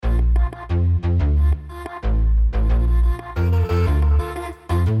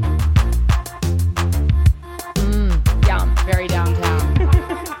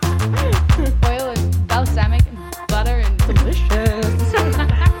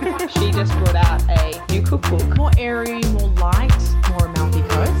just brought out a new cookbook. More airy, more light, more Amalfi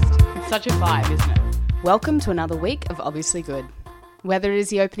Coast. It's such a vibe, isn't it? Welcome to another week of Obviously Good. Whether it is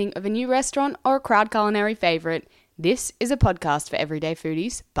the opening of a new restaurant or a crowd culinary favourite, this is a podcast for everyday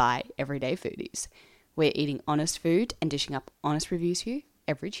foodies by everyday foodies. We're eating honest food and dishing up honest reviews for you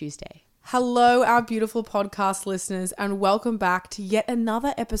every Tuesday. Hello, our beautiful podcast listeners, and welcome back to yet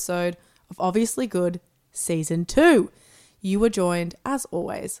another episode of Obviously Good Season 2. You are joined, as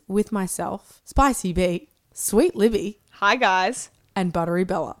always, with myself, Spicy B, Sweet Libby, Hi, guys. and Buttery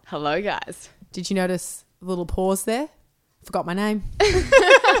Bella. Hello, guys. Did you notice the little pause there? Forgot my name.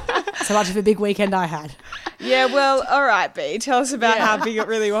 So much of a big weekend I had. Yeah, well, all right, B. Tell us about how big it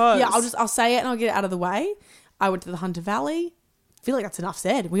really was. Yeah, I'll say it and I'll get it out of the way. I went to the Hunter Valley. I feel like that's enough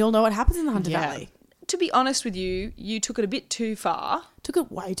said. We all know what happens in the Hunter Valley. To be honest with you, you took it a bit too far. Took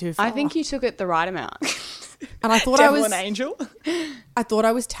it way too far. I think you took it the right amount. And I thought Devil and angel. I thought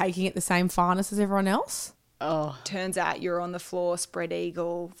I was taking it the same farness as everyone else. Oh. Turns out you're on the floor, spread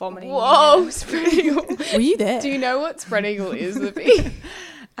eagle, vomiting. Whoa, spread eagle. Were you there? Do you know what spread eagle is, Libby?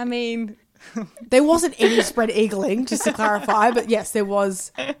 I mean, There wasn't any spread eagling, just to clarify, but yes, there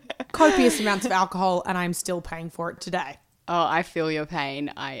was copious amounts of alcohol, and I'm still paying for it today. Oh, I feel your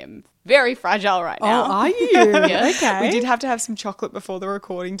pain. I am very fragile right now. Oh, are you? Yes. Okay. we did have to have some chocolate before the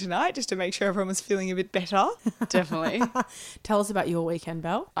recording tonight just to make sure everyone was feeling a bit better. Definitely. Tell us about your weekend,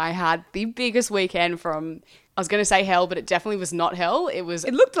 Belle. I had the biggest weekend from, I was going to say hell, but it definitely was not hell. It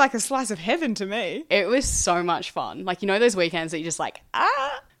It looked like a slice of heaven to me. was so much fun. Like, you know those weekends that you just like,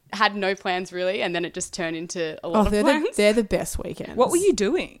 had no plans really, and then it just turned into a lot of plans. they're the best weekends. What were you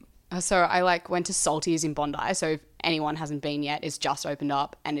doing? So I went to Salty's in Bondi. So if anyone hasn't been yet, it's just opened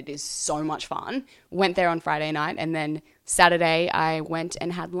up and it is so much fun. Went there on Friday night, and then Saturday I went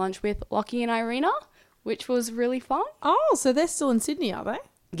and had lunch with Lockie and Irina, which was really fun. Oh, so they're still in Sydney, are they?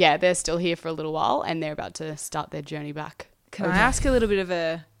 Yeah, they're still here for a little while and they're about to start their journey back. Can I ask a little bit of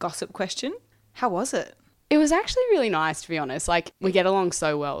a gossip question? How was it? It was actually really nice, to be honest. Like, we get along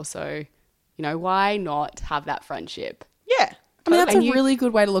so well, so, you know, why not have that friendship? Yeah. I mean, that's And a really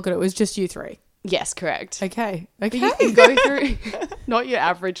good way to look at it. It was just you three. Yes, correct. Okay. You go through, not your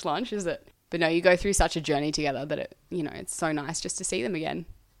average lunch, is it? But no, you go through such a journey together that, it's so nice just to see them again.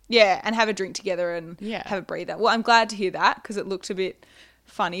 Yeah, and have a drink together and have a breather. Well, I'm glad to hear that because it looked a bit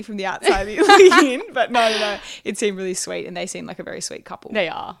funny from the outside that you're looking in. But no. It seemed really sweet and they seem like a very sweet couple. They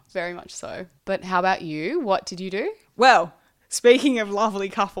are, very much so. But how about you? What did you do? Well, speaking of lovely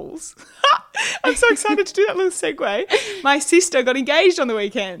couples, I'm so excited to do that little segue. My sister got engaged on the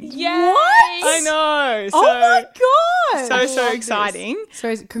weekend. Yay! What? I know. Oh my God. So exciting.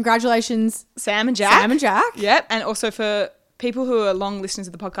 So congratulations, Sam and Jack. Sam and Jack. Yep. And also for people who are long listeners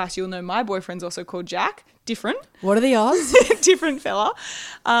of the podcast, you'll know my boyfriend's also called Jack. Different. What are the odds? Different fella.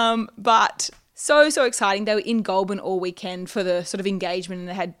 But so exciting. They were in Goulburn all weekend for the sort of engagement and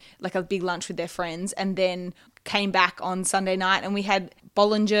they had like a big lunch with their friends and then came back on Sunday night and we had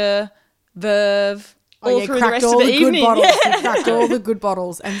Bollinger, Verve, all through the rest of the evening. Bottles. Yeah. You cracked all the good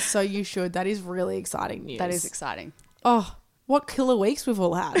bottles. And so you should. That is really exciting news. That is exciting. Oh, what killer weeks we've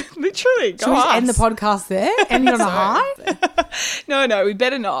all had. Literally. Should we just end the podcast there? Ending on a high? No, we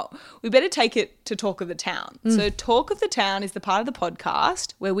better not. We better take it to Talk of the Town. So Talk of the Town is the part of the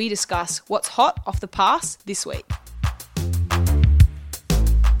podcast where we discuss what's hot off the pass this week.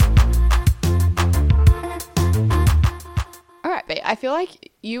 All right, babe. I feel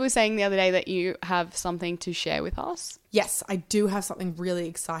like you were saying the other day that you have something to share with us. Yes, I do have something really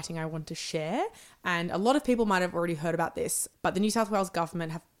exciting I want to share. And a lot of people might have already heard about this, but the New South Wales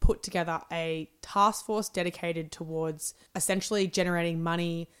government have put together a task force dedicated towards essentially generating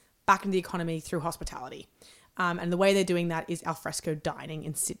money back into the economy through hospitality. And the way they're doing that is alfresco dining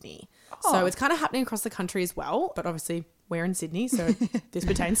in Sydney. Oh. So it's kind of happening across the country as well, but obviously we're in Sydney, so this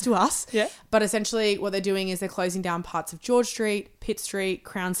pertains to us. Yeah. But essentially what they're doing is they're closing down parts of George Street, Pitt Street,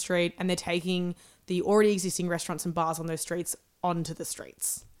 Crown Street, and they're taking the already existing restaurants and bars on those streets onto the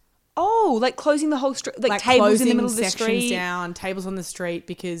streets. Oh, like closing the whole street, like tables in the middle of the sections street. down, tables on the street,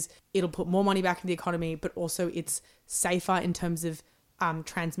 because it'll put more money back in the economy, but also it's safer in terms of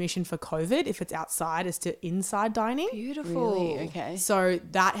transmission for COVID if it's outside as to inside dining. Beautiful. Really? Okay. So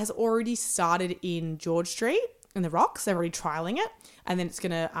that has already started in George Street in the Rocks. They're already trialling it, and then it's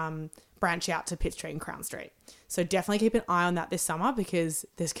going to branch out to Pitt Street and Crown Street. So definitely keep an eye on that this summer because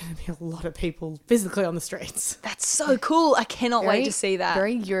there's going to be a lot of people physically on the streets. That's so cool. I cannot wait to see that.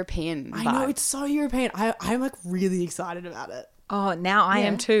 Very European vibe. I know, it's so European. I'm like really excited about it. Oh, now I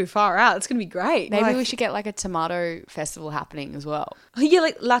am too. Far out. It's going to be great. Maybe we should get like a tomato festival happening as well. Yeah,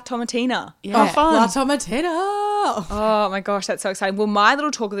 like La Tomatina. Yeah. Oh, fun. La Tomatina. Oh my gosh, that's so exciting. Well, my little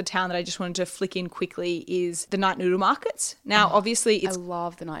talk of the town that I just wanted to flick in quickly is the night noodle markets. Now, obviously, I it's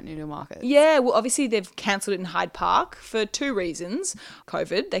love the night noodle market. yeah, well, obviously they've cancelled it in Hyde Park for 2 reasons.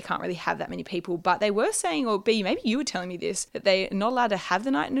 COVID, they can't really have that many people, but they were saying, or B, maybe you were telling me this, that they're not allowed to have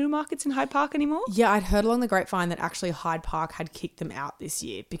the night noodle markets in Hyde Park anymore. Yeah, I'd heard along the grapevine that actually Hyde Park had kicked them out this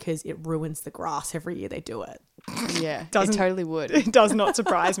year because it ruins the grass every year they do it. Yeah, it Doesn't- totally would. It does not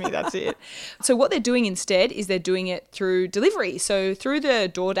surprise me, that's it. So what they're doing instead is they're doing it through delivery. So through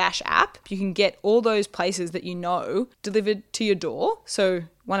the DoorDash app, you can get all those places that you know delivered to your door. So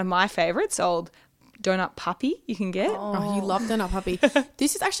one of my favorites, old Donut Puppy, you can get. Oh, you love Donut Puppy.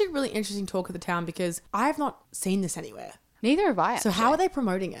 This is actually a really interesting talk of the town because I have not seen this anywhere. Neither have I. So how are they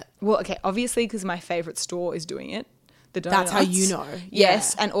promoting it? Well, okay, obviously because my favorite store is doing it. The donuts. That's how you know.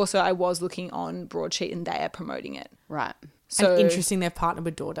 Yes, Yeah. and also I was looking on Broadsheet and they are promoting it. Right. So And interesting they've partnered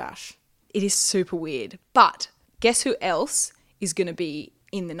with DoorDash. it is super weird. But guess who else is going to be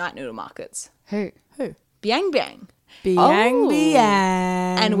in the night noodle markets? Who? Who? Biang Biang. Biang Oh. Biang.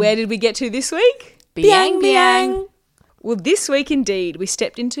 And where did we get to this week? Biang Biang. Well, this week indeed, we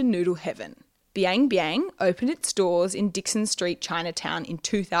stepped into noodle heaven. Biang Biang opened its doors in Dixon Street, Chinatown in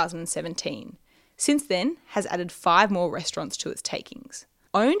 2017. Since then, has added 5 more restaurants to its takings.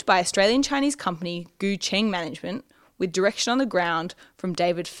 Owned by Australian-Chinese company Gu Cheng Management, with direction on the ground from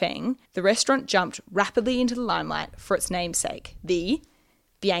David Feng, the restaurant jumped rapidly into the limelight for its namesake, the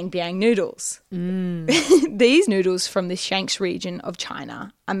Biang Biang noodles. These noodles from the Shanxi region of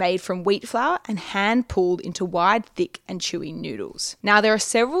China are made from wheat flour and hand-pulled into wide, thick and chewy noodles. Now, there are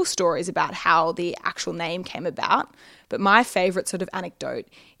several stories about how the actual name came about, but my favourite sort of anecdote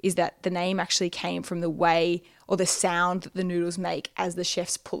is that the name actually came from the way or the sound that the noodles make as the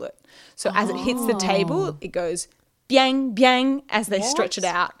chefs pull it. So as it hits the table, it goes biang, biang as they stretch it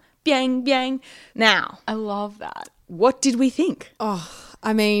out. Biang, biang. Now, I love that. what did we think?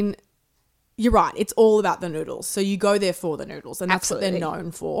 I mean, you're right. It's all about the noodles. So you go there for the noodles, and that's what Absolutely. they're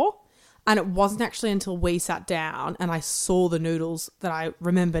known for. And it wasn't actually until we sat down and I saw the noodles that I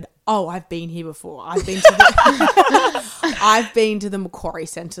remembered, oh, I've been here before. I've been to the, I've been to the Macquarie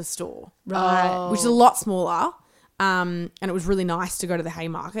Centre store, which is a lot smaller. And it was really nice to go to the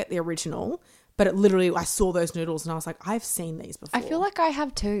Haymarket, the original. But it literally, I saw those noodles and I was like, I've seen these before. I feel like I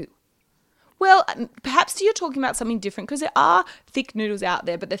have too. Well, perhaps you're talking about something different because there are thick noodles out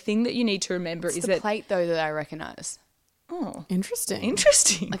there, but the thing that you need to remember It's is the that... plate though that I recognise. Oh, Interesting.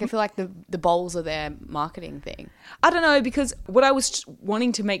 interesting. Like I feel like the bowls are their marketing thing. I don't know, because what I was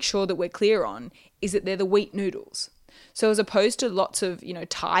wanting to make sure that we're clear on is that they're the wheat noodles. So as opposed to lots of,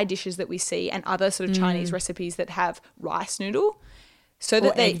 Thai dishes that we see and other sort of Chinese recipes that have rice noodle, so Or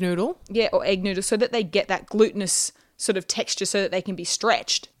that they... egg noodle. Yeah, or egg noodles, so that they get that glutinous sort of texture so that they can be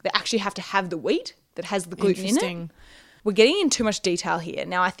stretched. They actually have to have the wheat that has the gluten in it. Interesting. We're getting in too much detail here.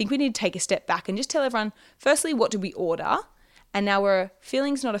 Now, I think we need to take a step back and just tell everyone, firstly, what did we order? And now we're a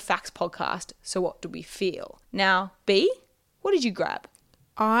feelings, not a facts podcast, so what do we feel? Now, B, what did you grab?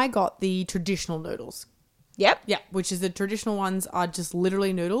 I got the traditional noodles. Yep. Yeah, which is the traditional ones are just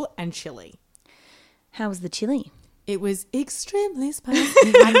literally noodle and chili. How was the chili? It was extremely spicy.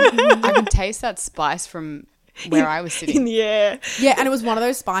 I can taste that spice from where I was sitting. the air. Yeah, and it was one of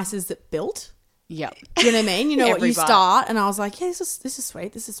those spices that built. Yep. Do you know what I mean? You know what Every you bite. start, and I was like, yeah, this is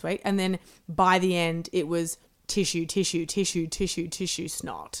sweet. And then by the end, it was tissue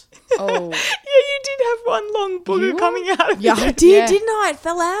snot. Oh, Yeah, you did have one long booger coming out of Yeah, I it. did, Yeah. didn't I? It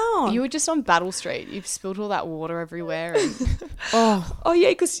fell out. you were just on Battle Street. You've spilled all that water everywhere. And Oh, yeah,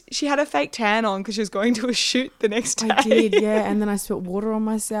 because she had a fake tan on because she was going to a shoot the next day. I did, yeah. And then I spilled water on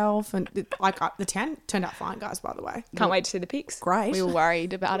myself, and the tan turned out fine, guys. By the way, Can't wait to see the pics. great. we were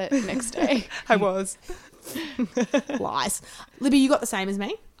worried about it next day. I was. Lies. Libby, you got the same as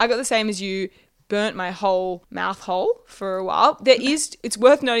me. I got the same as you. Burnt my whole mouth hole for a while. It's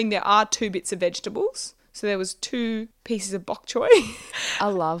worth noting there are 2 bits of vegetables. So there was 2 pieces of bok choy. I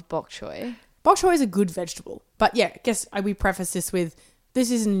love bok choy. Bok choy is a good vegetable, but yeah, I guess we preface this with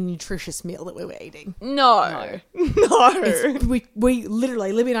this isn't a nutritious meal that we were eating. No. We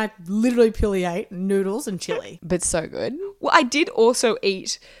literally, Libby and I literally purely ate noodles and chili. But so good. Well, I did also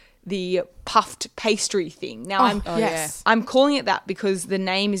eat the puffed pastry thing. Now I'm calling it that because the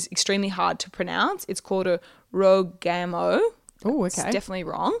name is extremely hard to pronounce. It's called a rogamo. Oh, It's okay. definitely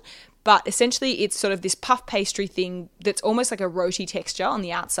wrong. But essentially it's sort of this puff pastry thing that's almost like a roti texture on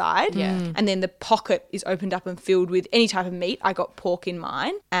the outside. Yeah. And then the pocket is opened up and filled with any type of meat. I got pork in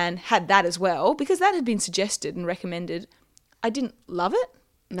mine and had that as well because that had been suggested and recommended I didn't love it.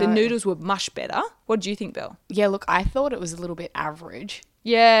 The No. noodles were much better. What do you think, Belle? Yeah, look, I thought it was a little bit average.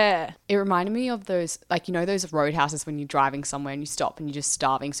 Yeah. It reminded me of those, like, you know, those roadhouses when you're driving somewhere and you stop and you're just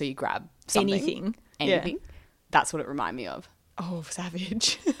starving, so you grab something. Anything. Anything. That's what it reminded me of. Oh,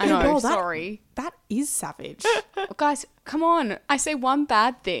 savage. I know, Well, sorry. That is savage. Guys, come on. I say one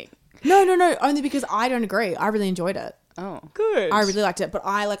bad thing. No. Only because I don't agree. I really enjoyed it. Oh. Good. I really liked it. But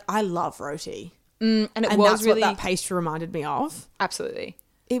I love roti. and it And was that's really what that pastry reminded me of. absolutely.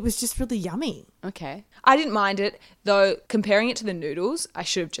 It was just really yummy. Okay. I didn't mind it, though. Comparing it to the noodles, I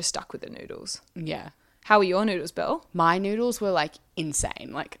should have just stuck with the noodles. Yeah. How were your noodles, Belle? My noodles were like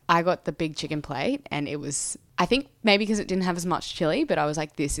insane. Like I got the big chicken plate and it was, I think maybe because it didn't have as much chili, but I was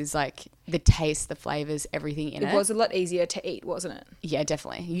like, this is like the taste, the flavors, everything in it. It was a lot easier to eat, wasn't it? Yeah,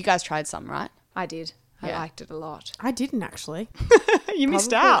 definitely. You guys tried some, right? I did. I Yeah. liked it a lot. I didn't actually. You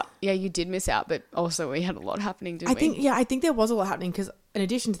missed out. Yeah, you did miss out, but also we had a lot happening, didn't I think there was a lot happening because in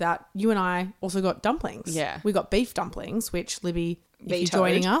addition to that, you and I also got dumplings. Yeah. We got beef dumplings, which Libby, if you're Vetoed.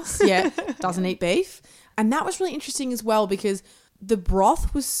 joining us, doesn't eat beef. And that was really interesting as well because the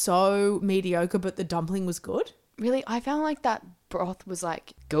broth was so mediocre, but the dumpling was good. Really, I found like that broth was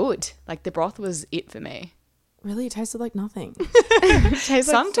like good. Like the broth was it for me. Really, it tasted like nothing.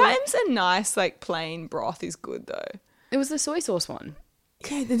 Sometimes a nice, like, plain broth is good, though. It was the soy sauce one.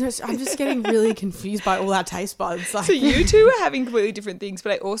 I'm just getting really confused by all our taste buds. Like, So you two are having completely different things,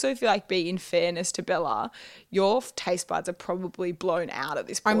 but I also feel like, in fairness to Bella, your taste buds are probably blown out at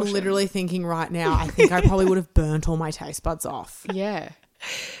this portion. I'm literally thinking right now, I think I probably would have burnt all my taste buds off. Yeah.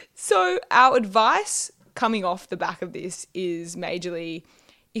 So our advice coming off the back of this is majorly,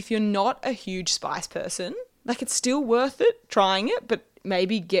 if you're not a huge spice person, like, it's still worth it trying it, but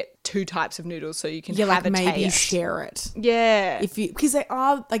maybe get 2 types of noodles so you can Yeah, have like a maybe taste. share it. Yeah, Because they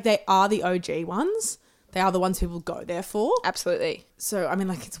are the OG ones. They are the ones people go there for. absolutely. So I mean,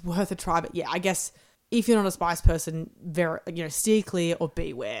 like, it's worth a try. But yeah, I guess if you're not a spice person, steer clear or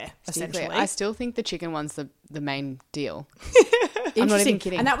beware. Essentially, I still think the chicken one's the main deal. I'm not even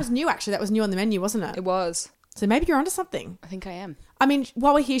kidding. And that was new, actually. That was new on the menu, wasn't it? It was. So maybe you're onto something. I think I am. I mean,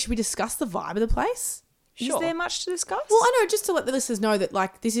 while we're here, should we discuss the vibe of the place? Is there much to discuss? Well, I know, just to let the listeners know that,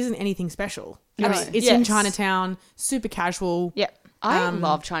 like, this isn't anything special. I No. mean, it's in Yes. Chinatown, super casual. Yeah. I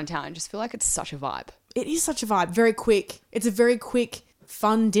love Chinatown. I just feel like it's such a vibe. It is such a vibe. Very quick. It's a very quick,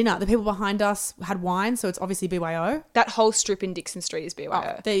 fun dinner. The people behind us had wine, so it's obviously BYO. That whole strip in Dixon Street is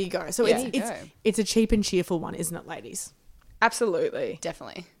BYO. There you go. So Yeah. it's a cheap and cheerful one, isn't it, ladies? Absolutely.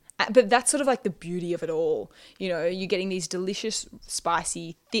 Definitely. But that's sort of like the beauty of it all. You know, you're getting these delicious,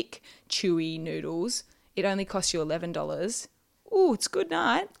 spicy, thick, chewy noodles. It only costs you $11. Ooh, it's good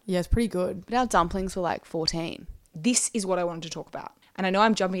night. Yeah, it's pretty good. But our dumplings were like 14. This is what I wanted to talk about. And I know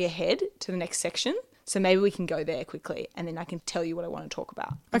I'm jumping ahead to the next section, so maybe we can go there quickly and then I can tell you what I want to talk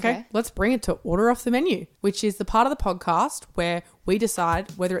about. Okay, let's bring it to Order Off the Menu, which is the part of the podcast where we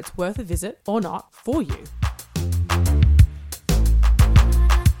decide whether it's worth a visit or not for you.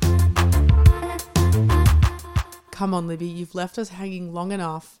 Come on, Libby, you've left us hanging long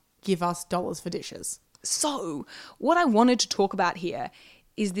enough. Give us dollars for dishes. So, what I wanted to talk about here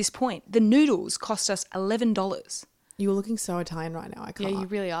is this point. The noodles cost us $11. You're looking so Italian right now. I Yeah, can't. you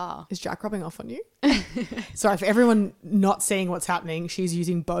really are. Is Jack rubbing off on you? Sorry, for everyone not seeing what's happening, she's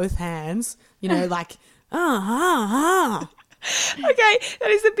using both hands, like, Okay, that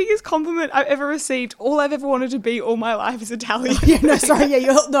is the biggest compliment I've ever received. All I've ever wanted to be all my life is Italian. Yeah, no, sorry,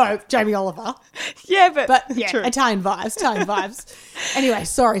 no, Jamie Oliver. Yeah, but Yeah, true. Italian vibes. Anyway,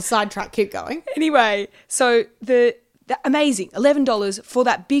 sorry, sidetrack, keep going. Anyway, so the amazing $11 for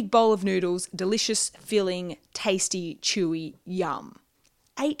that big bowl of noodles, delicious, filling, tasty, chewy, yum.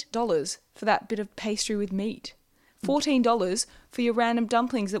 $8 for that bit of pastry with meat. $14 for your random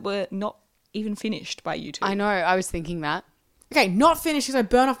dumplings that were not even finished by you two. I know. I was thinking that. Okay, not finished because I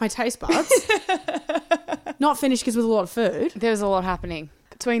burn off my taste buds. Not finished because it was a lot of food. There was a lot happening.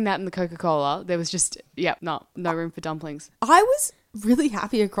 Between that and the Coca-Cola, there was just, no room for dumplings. I was really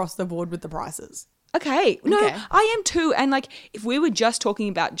happy across the board with the prices. Okay. No, Okay. I am too. And like, if we were just talking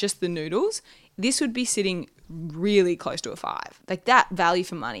about just the noodles, this would be sitting really close to a 5. Like, that value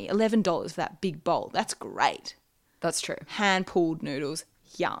for money, $11 for that big bowl. That's great. That's true. Hand-pulled noodles,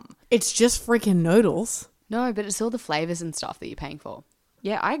 yum. It's just freaking noodles. No, but it's all the flavors and stuff that you're paying for.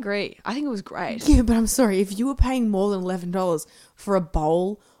 Yeah, I agree. I think it was great. Yeah, but I'm sorry, if you were paying more than $11 for a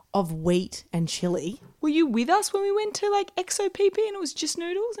bowl of wheat and chili. Were you with us when we went to like XOPP and it was just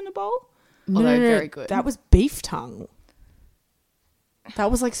noodles in a bowl? Although very good. That was beef tongue.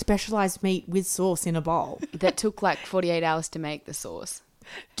 That was like specialized meat with sauce in a bowl. That took like 48 hours to make the sauce.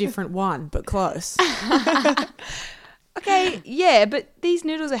 Different one, but close. Okay, yeah, but these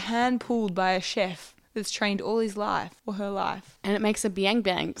noodles are hand pulled by a chef that's trained all his life or her life. And it makes a biang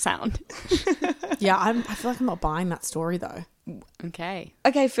bang sound. Yeah, I feel like I'm not buying that story though. Okay.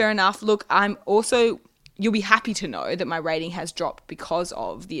 Okay, fair enough. Look, you'll be happy to know that my rating has dropped because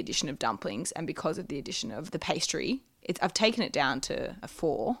of the addition of dumplings and because of the addition of the pastry. I've taken it down to a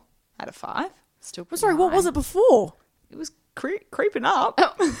 4 out of 5. Still I'm sorry, what was it before? It was creeping up.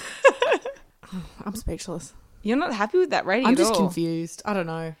 I'm speechless. You're not happy with that rating I'm at just all. confused. I don't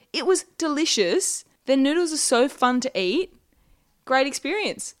know. It was delicious. Their noodles are so fun to eat. Great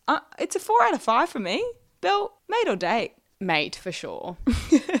experience. It's a 4 out of 5 for me. Belle, mate or date? Mate, for sure.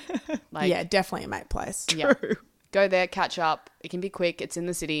 Yeah, definitely a mate place. Yeah. Go there, catch up. It can be quick. It's in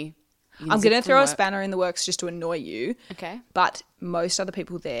the city. You can I'm zip going to from throw a work. spanner in the works just to annoy you. Okay. But most other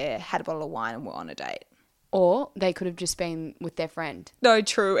people there had a bottle of wine and were on a date. Or they could have just been with their friend. No,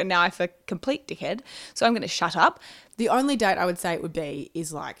 true. And now I feel a complete dickhead. So I'm going to shut up. The only date I would say it would be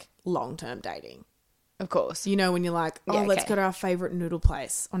is like long-term dating. Of course. You know, when you're like, oh, Yeah, let's okay. go to our favourite noodle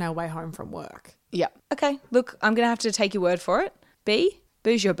place on our way home from work. Yep. Okay, look, I'm going to have to take your word for it.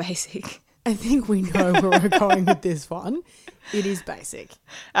 Boo's your basic. I think we know where we're going with this one. It is basic.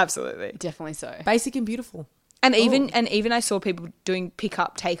 Absolutely. Definitely so. Basic and beautiful. And even I saw people doing pick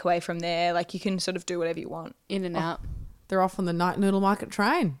up takeaway from there. Like you can sort of do whatever you want. In and out. They're off on the night noodle market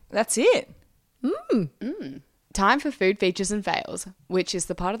train. That's it. Time for food features and fails, which is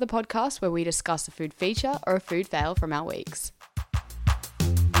the part of the podcast where we discuss a food feature or a food fail from our weeks.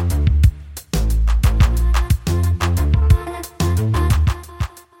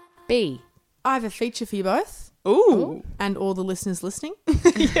 B. I have a feature for you both Ooh. and all the listeners listening.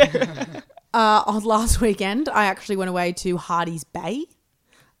 On last weekend, I actually went away to Hardy's Bay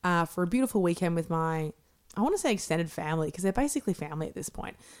for a beautiful weekend with my, I want to say extended family, because they're basically family at this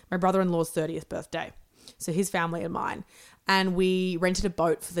point. My brother-in-law's 30th birthday. So his family and mine. And we rented a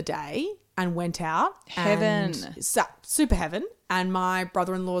boat for the day and went out. Heaven. Super heaven. And my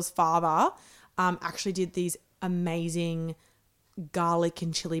brother-in-law's father actually did these amazing garlic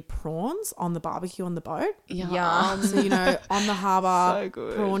and chili prawns on the barbecue on the boat. Yum. So, you know, on the harbour, So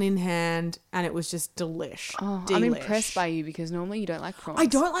good. prawn in hand, and it was just delish. Oh, Delish. I'm impressed by you because normally you don't like prawns. I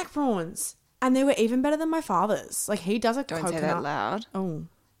don't like prawns. And they were even better than my father's. Like, he does a Don't coconut. say that loud. Oh,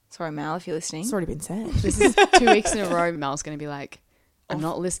 Sorry, Mal, if you're listening. it's already been said. This is 2 weeks in a row. Mel's going to be like, I'm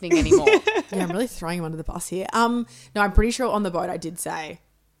not listening anymore. Yeah, I'm really throwing him under the bus here. No, I'm pretty sure on the boat I did say,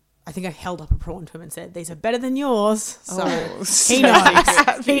 I think I held up a prawn to him and said, these are better than yours. So he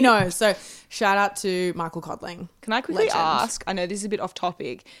knows. He knows. So shout out to Michael Codling. Can I quickly Legend. ask? I know this is a bit off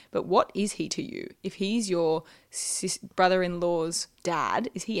topic, but what is he to you? If he's your brother-in-law's dad,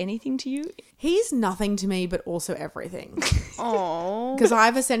 is he anything to you? He's nothing to me, but also everything. Oh. Because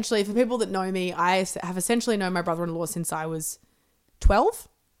I've essentially, for people that know me, I have essentially known my brother-in-law since I was 12.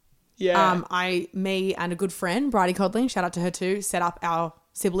 Yeah. Me and a good friend, Bridie Codling, shout out to her too, set up our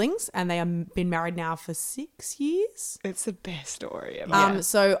siblings, and they have been married now for 6 years. It's the best story ever.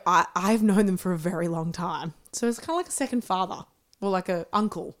 So I've known them for a very long time. So it's kind of like a second father or like a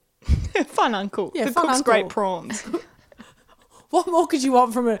uncle. Fun uncle. Yeah, Who fun cooks uncle. great prawns. What more could you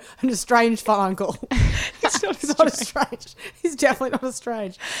want from an estranged fun uncle? It's not He's not estranged. He's definitely not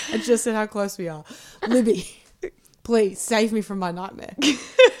estranged. It's just how close we are. Libby, please save me from my nightmare.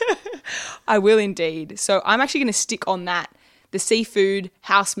 I will indeed. So I'm actually going to stick on that. The seafood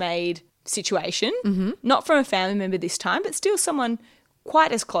house-made situation. Mm-hmm. Not from a family member this time, but still someone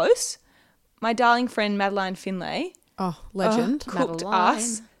quite as close. My darling friend Madeline Finlay Oh, legend. cooked Madeline.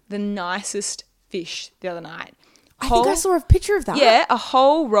 us the nicest fish the other night. I think I saw a picture of that. Yeah, a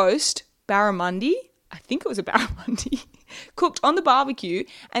whole roast barramundi. I think it was a barramundi. Cooked on the barbecue,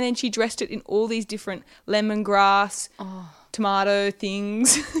 and then she dressed it in all these different lemongrass, tomato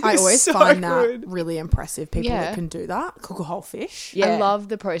things. I It was always so find good. that really impressive. People Yeah. that can do that. Cook a whole fish. Yeah. I love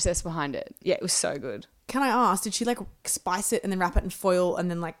the process behind it. Yeah, it was so good. Can I ask, did she like spice it and then wrap it in foil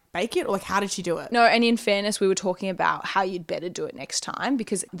and then like bake it? Or like how did she do it? No, and in fairness, we were talking about how you'd better do it next time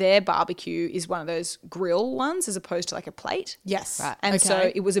because their barbecue is one of those grill ones as opposed to like a plate. Yes. Right. And so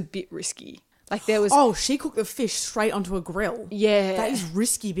Okay. it was a bit risky. Like there was, Oh, she cooked the fish straight onto a grill. yeah. That is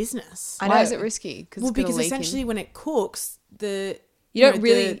risky business. I Why know. is it risky? Well, because essentially when it cooks, You don't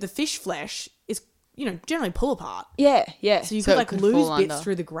really- the fish flesh is, generally pull apart. Yeah, yeah. So you So could it like could lose fall bits under.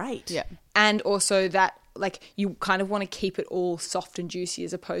 through the grate. Yeah. And also that like you kind of want to keep it all soft and juicy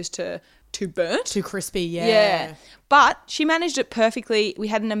as opposed to too burnt. Too crispy, yeah. Yeah. But she managed it perfectly. We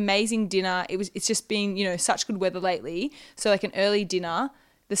had an amazing dinner. It's just been, such good weather lately. So like an early dinner,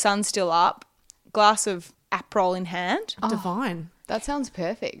 the sun's still up, glass of Aperol in hand. Divine. That sounds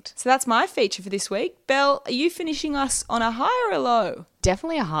perfect. So that's my feature for this week. Belle, are you finishing us on a high or a low?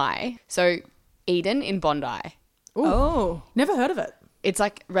 Definitely a high. So Eden in Bondi. Oh. Never heard of it. It's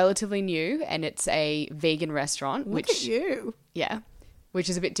like relatively new and it's a vegan restaurant, Look at you. which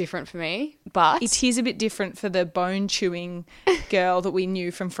is a bit different for me, but It is a bit different for the bone-chewing girl that we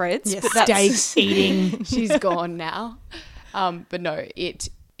knew from Fred's. Yeah, but that's- steak eating. she's gone now. But no, it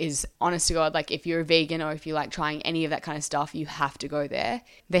is honest to God, like if you're a vegan or if you like trying any of that kind of stuff, you have to go there.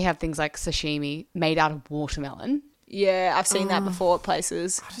 They have things like sashimi made out of watermelon. Yeah, I've seen that before at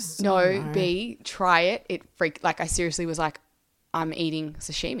places. No, B, try it. It freaked, like I seriously was like, I'm eating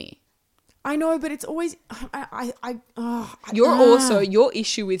sashimi. I know, but it's always Your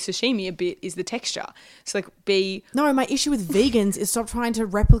issue with sashimi a bit is the texture. So like No, my issue with vegans is stop trying to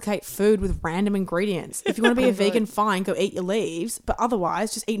replicate food with random ingredients. If you want to be a vegan, fine, go eat your leaves, but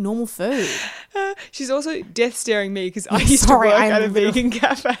otherwise just eat normal food. she's also death staring me because I used Sorry, to work I'm at a literally- vegan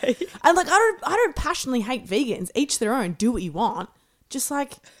cafe. And like I don't passionately hate vegans. Each their own, do what you want. Just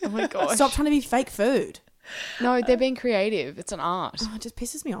like Oh my gosh. stop trying to be fake food. No, they're being creative. It's an art. Oh, it just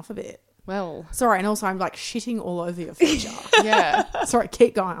pisses me off a bit. Well, Sorry, and also I'm like shitting all over your feature. yeah. Sorry,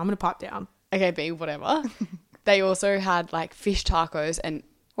 keep going. I'm gonna pipe down. Okay, B, whatever. They also had like fish tacos and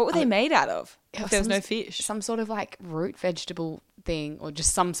What were they made out of? Yeah, If there was some- no fish. some sort of like root vegetable thing or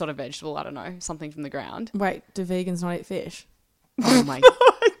just some sort of vegetable, I don't know, something from the ground. Wait, do vegans not eat fish? Oh my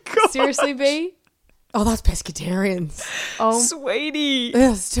Seriously, B? Oh, that's pescatarians. Oh, Sweetie.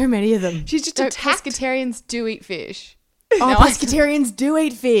 There's too many of them. She's just no, attacked. pescatarians do eat fish. Oh, pescatarians do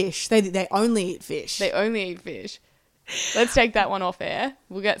eat fish. They only eat fish. They only eat fish. Let's take that one off air.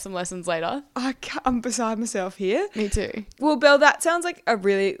 We'll get some lessons later. I'm beside myself here. Me too. Well, Belle, that sounds like a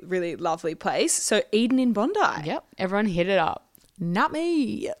really, really lovely place. So Eden in Bondi. Yep. Everyone hit it up. Not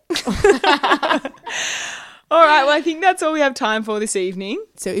me. All right, well, I think that's all we have time for this evening.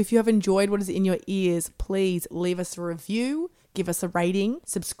 So if you have enjoyed what is in your ears, please leave us a review, give us a rating,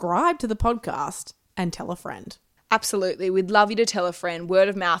 subscribe to the podcast, and tell a friend. Absolutely. We'd love you to tell a friend. Word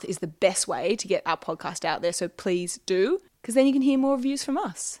of mouth is the best way to get our podcast out there. So please do, because then you can hear more reviews from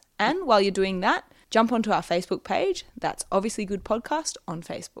us. And while you're doing that, jump onto our Facebook page. That's Obviously Good Podcast on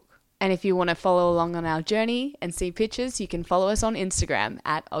Facebook. And if you want to follow along on our journey and see pictures, you can follow us on Instagram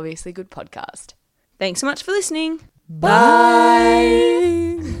at Obviously Good Podcast. Thanks so much for listening. Bye.